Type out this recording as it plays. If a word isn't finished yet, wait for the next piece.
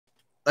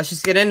let's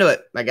just get into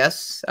it, I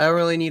guess. I don't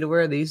really need to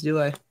wear these,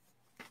 do I?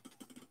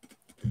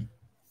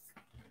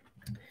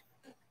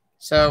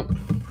 So,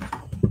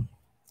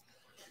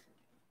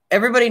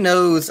 everybody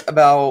knows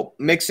about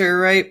Mixer,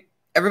 right?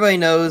 Everybody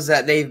knows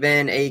that they've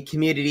been a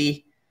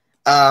community.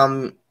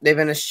 They've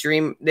been a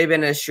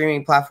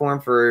streaming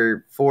platform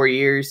for 4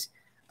 years.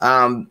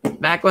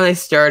 Back when they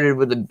started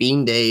with the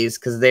Beam days,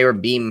 because they were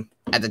Beam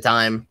at the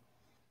time.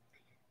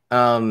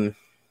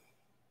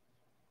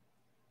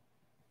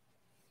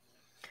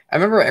 I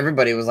remember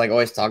everybody was like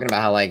always talking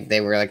about how like they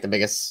were like the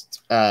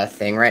biggest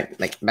thing, right?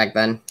 Like back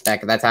at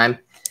that time.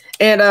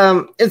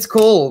 And it's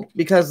cool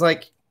because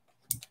like,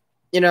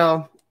 you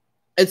know,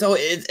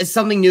 it's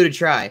something new to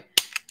try.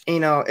 You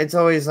know, it's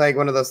always like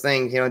one of those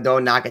things, you know,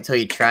 don't knock it till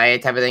you try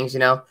it type of things, you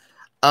know.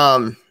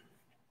 And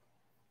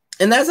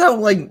that's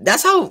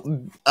how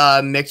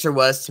Mixer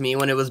was to me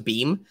when it was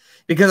Beam,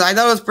 because I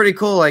thought it was pretty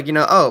cool. Like, you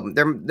know, oh,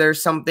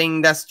 there's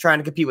something that's trying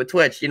to compete with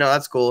Twitch, you know,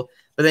 that's cool.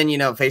 But then, you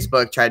know,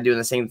 Facebook tried doing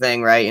the same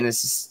thing, right? And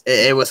it's just,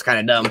 it was kind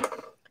of dumb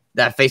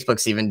that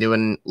Facebook's even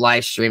doing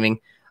live streaming.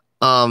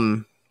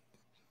 So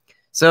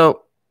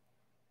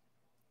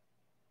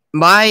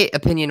my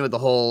opinion with the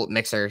whole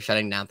Mixer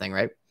shutting down thing,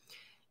 right?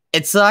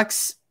 It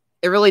sucks.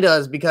 It really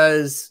does,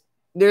 because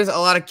there's a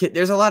lot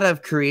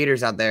of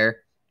creators out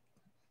there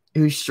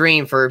who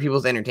stream for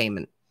people's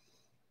entertainment.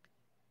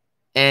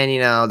 And,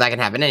 you know, that can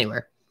happen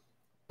anywhere.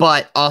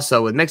 But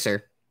also with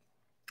Mixer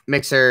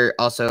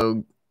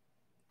also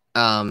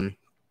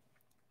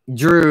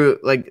drew,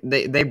 like,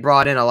 they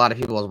brought in a lot of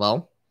people as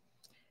well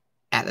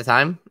at the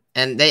time.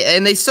 And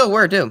they still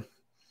were too.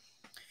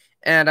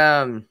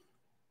 And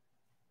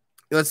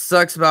what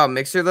sucks about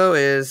Mixer though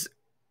is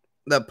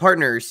the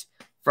partners,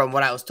 from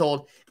what I was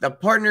told, the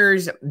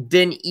partners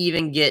didn't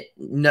even get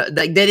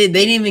they didn't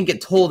even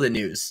get told the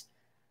news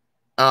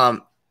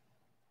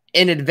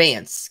in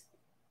advance.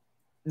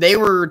 They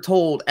were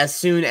told as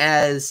soon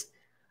as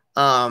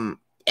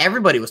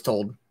everybody was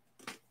told.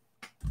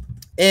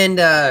 And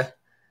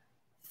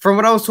from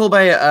what I was told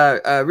by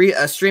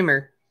a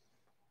streamer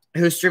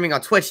who's streaming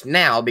on Twitch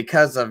now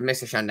because of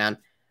Mixer shutting down,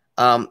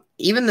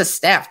 even the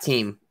staff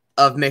team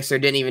of Mixer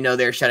didn't even know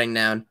they were shutting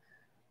down.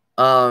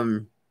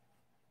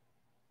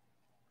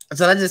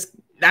 So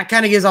that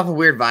kind of gives off a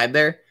weird vibe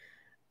there.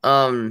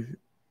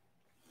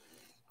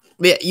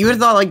 Yeah, you would have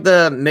thought like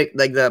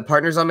the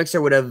partners on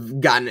Mixer would have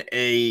gotten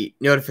a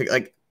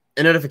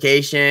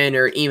notification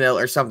or email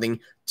or something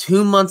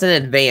 2 months in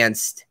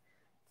advance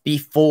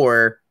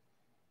before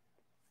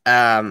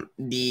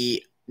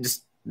the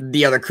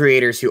other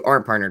creators who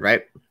aren't partnered,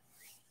 right?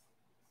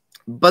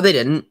 But they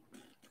didn't.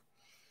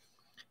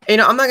 You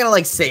know, I'm not gonna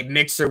like say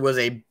Mixer was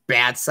a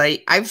bad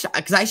site.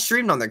 Because I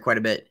streamed on there quite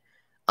a bit.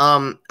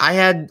 I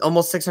had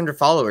almost 600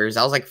 followers.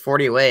 I was like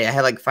 40 away. I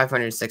had like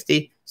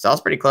 560, so I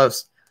was pretty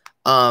close.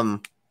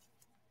 I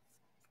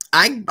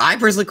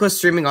personally quit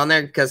streaming on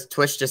there because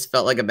Twitch just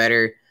felt like a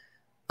better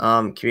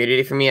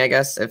community for me, I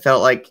guess. It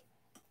felt like,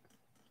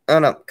 I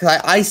don't know,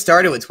 because I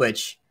started with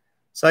Twitch.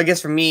 So I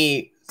guess for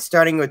me,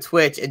 starting with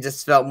Twitch, it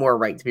just felt more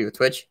right to be with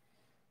Twitch.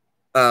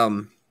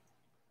 And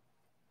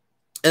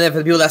then for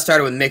the people that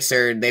started with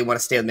Mixer, they want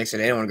to stay with Mixer.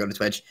 They don't want to go to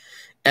Twitch.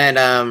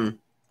 And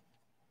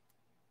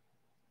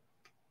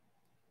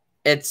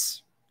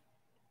it's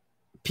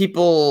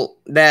people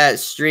that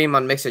stream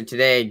on Mixer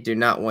today do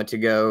not want to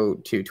go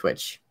to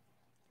Twitch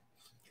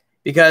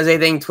because they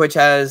think Twitch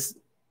has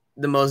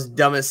the most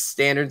dumbest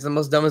standards, the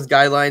most dumbest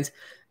guidelines,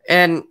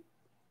 and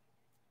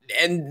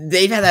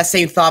they've had that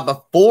same thought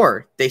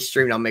before they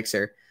streamed on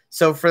Mixer.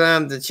 So for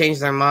them to change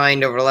their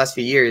mind over the last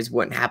few years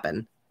wouldn't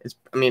happen.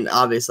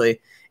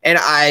 Obviously. And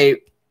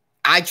I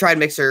tried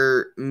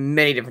Mixer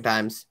many different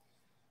times.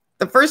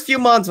 The first few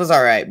months was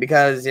all right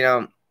because, you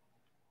know,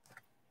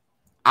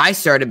 I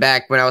started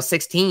back when I was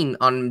 16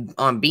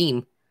 on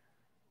Beam.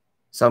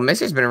 So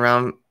Mixer's been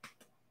around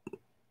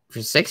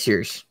for 6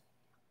 years.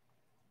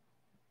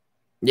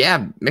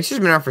 Yeah, Mixer's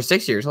been around for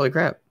 6 years. Holy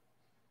crap.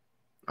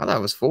 I thought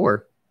it was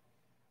 4.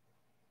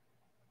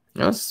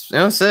 No, it's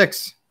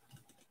 6.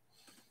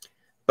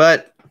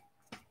 But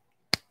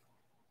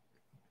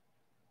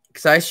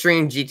because I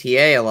stream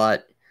GTA a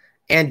lot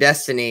and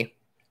Destiny.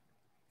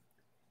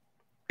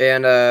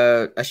 And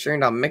I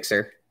streamed on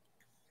Mixer.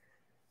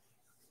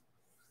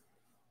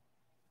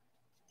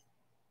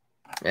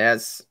 Yeah,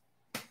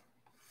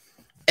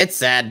 it's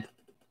sad.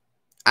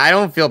 I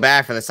don't feel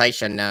bad for the site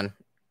shutting down.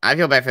 I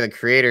feel bad for the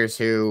creators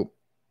who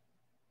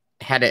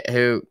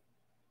who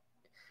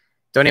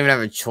don't even have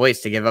a choice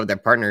to give up their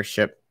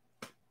partnership.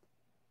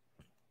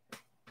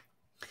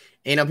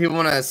 You know, people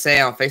want to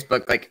say on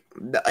Facebook,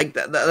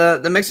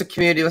 the Mixer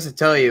community wants to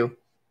tell you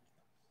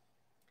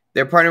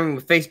they're partnering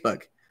with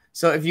Facebook.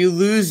 So if you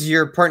lose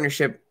your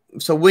partnership,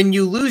 so when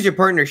you lose your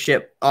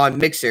partnership on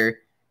Mixer,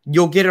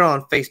 you'll get it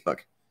on Facebook.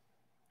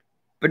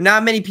 But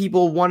not many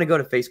people want to go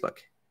to Facebook.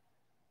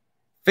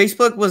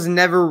 Facebook was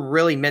never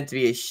really meant to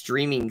be a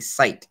streaming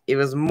site. It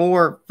was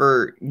more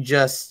for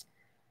just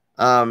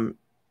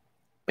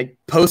like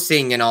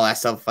posting and all that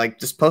stuff, like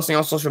just posting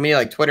on social media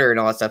like Twitter and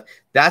all that stuff.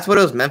 That's what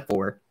it was meant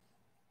for.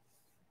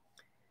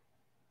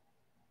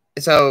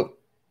 So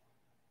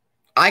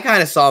I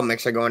kind of saw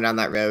Mixer going down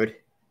that road.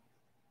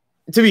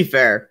 To be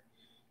fair,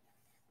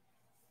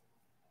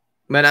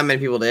 but not many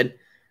people did.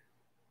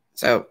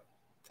 So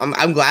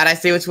I'm glad I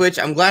stayed with Twitch.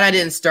 I'm glad I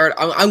didn't start.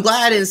 I'm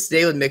glad I didn't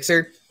stay with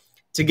Mixer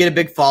to get a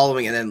big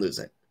following and then lose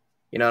it.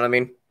 You know what I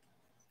mean?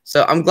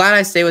 So I'm glad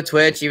I stay with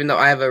Twitch, even though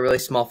I have a really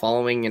small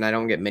following and I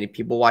don't get many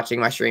people watching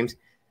my streams.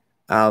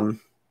 You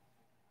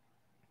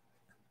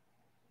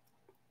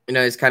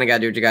know, just kind of got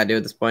to do what you got to do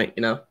at this point,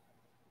 you know.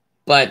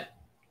 But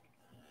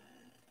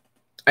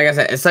like I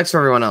said, it sucks for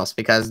everyone else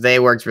because they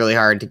worked really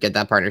hard to get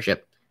that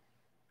partnership.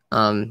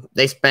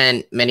 They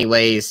spent many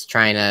ways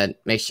trying to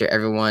make sure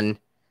everyone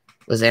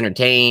was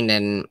entertained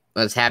and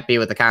was happy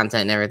with the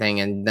content and everything,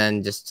 and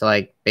then just to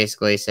like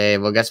basically say,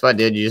 well, guess what,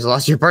 dude, you just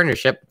lost your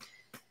partnership.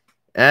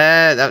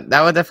 That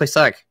would definitely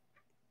suck.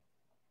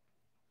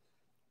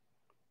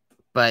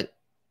 But,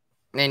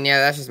 and yeah,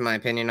 that's just my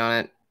opinion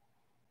on it.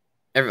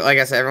 Like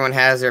I said, everyone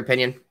has their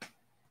opinion.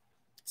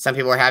 Some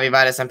people are happy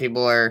about it. Some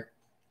people are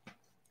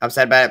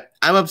upset about it.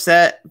 I'm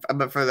upset,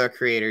 but for the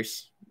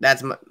creators.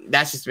 That's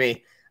just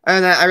me.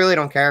 Other than that, I really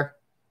don't care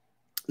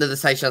that the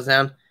site shuts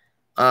down.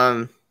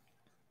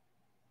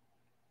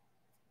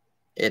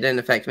 It didn't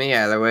affect me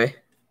either way.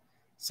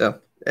 So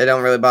it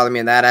don't really bother me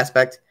in that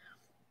aspect.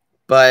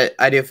 But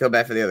I do feel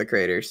bad for the other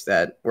creators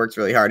that worked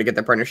really hard to get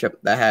their partnership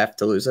that have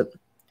to lose it.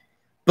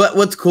 But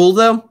what's cool,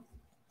 though,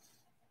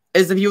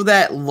 is the people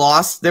that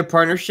lost their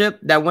partnership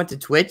that went to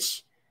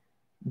Twitch,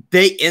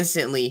 they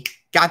instantly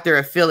got their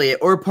affiliate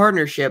or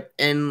partnership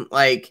in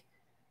like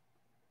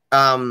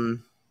 2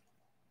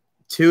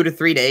 to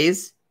 3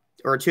 days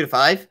or 2 to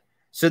 5.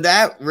 So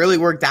that really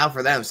worked out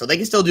for them. So they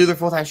can still do their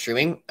full-time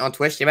streaming on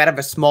Twitch. They might have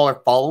a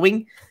smaller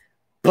following,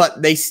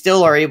 but they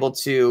still are able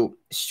to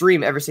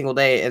stream every single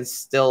day and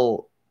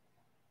still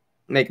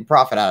make a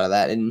profit out of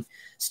that and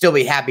still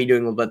be happy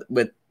doing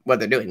with what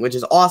they're doing, which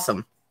is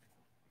awesome.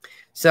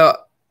 So,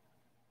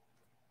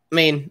 I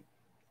mean,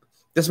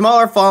 the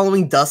smaller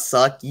following does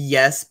suck,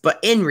 yes, but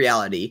in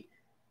reality,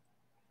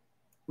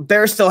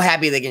 they're still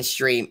happy they can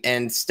stream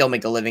and still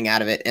make a living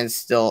out of it and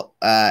still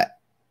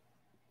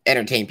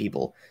entertain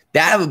people.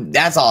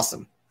 That's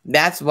awesome.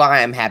 That's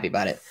why I'm happy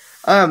about it.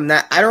 I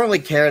don't really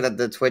care that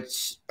the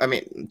Twitch. I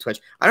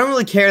don't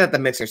really care that the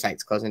Mixer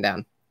site's closing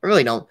down. I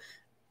really don't.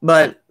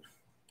 But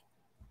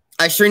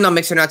I streamed on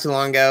Mixer not too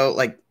long ago,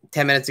 like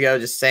 10 minutes ago,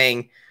 just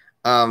saying,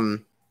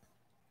 you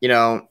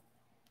know,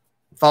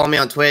 follow me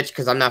on Twitch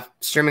because I'm not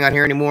streaming on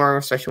here anymore,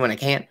 especially when I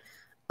can't.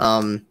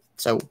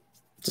 So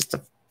just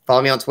to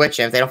follow me on Twitch.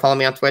 And if they don't follow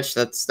me on Twitch,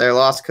 that's their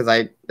loss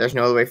because there's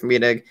no other way for me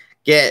to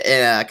get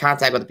in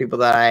contact with the people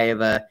that I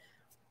have,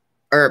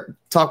 or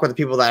talk with the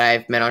people that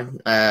I've met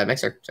on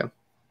Mixer. So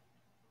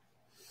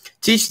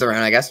teach their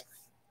own, I guess.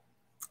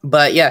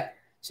 But yeah,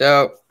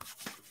 so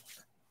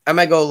I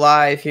might go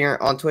live here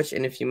on Twitch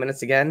in a few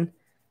minutes again.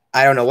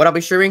 I don't know what I'll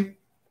be streaming.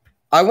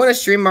 I want to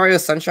stream Mario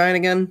Sunshine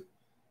again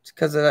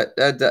because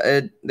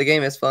the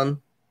game is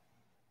fun.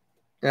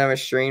 I haven't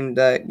streamed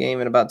that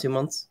game in about 2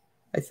 months,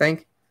 I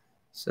think.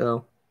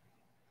 So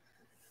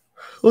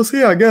we'll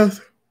see, I guess.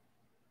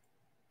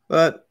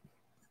 But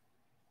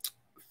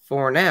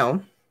for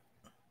now,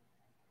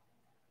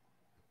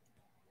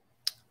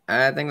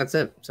 I think that's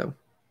it. So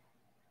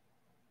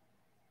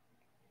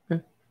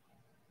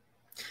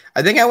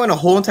I think I went a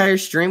whole entire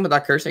stream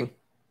without cursing.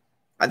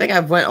 I think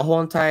I've went a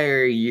whole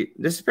entire year.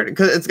 This is pretty,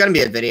 because it's gonna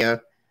be a video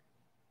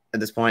at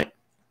this point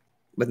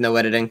with no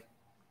editing.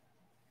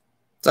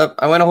 So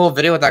I went a whole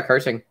video without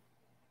cursing.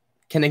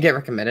 Can it get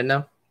recommended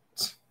now?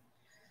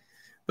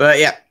 But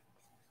yeah,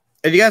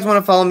 if you guys want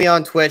to follow me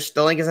on Twitch,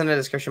 the link is in the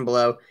description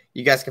below.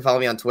 You guys can follow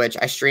me on Twitch.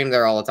 I stream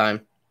there all the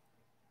time.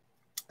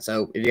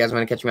 So if you guys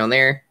want to catch me on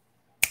there,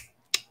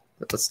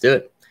 let's do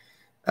it.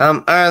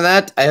 Other than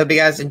that, I hope you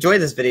guys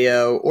enjoyed this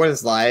video or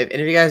this live.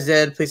 And if you guys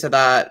did, please hit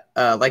that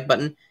like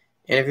button.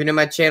 And if you're new to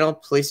my channel,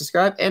 please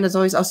subscribe. And as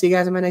always, I'll see you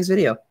guys in my next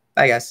video.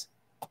 Bye, guys.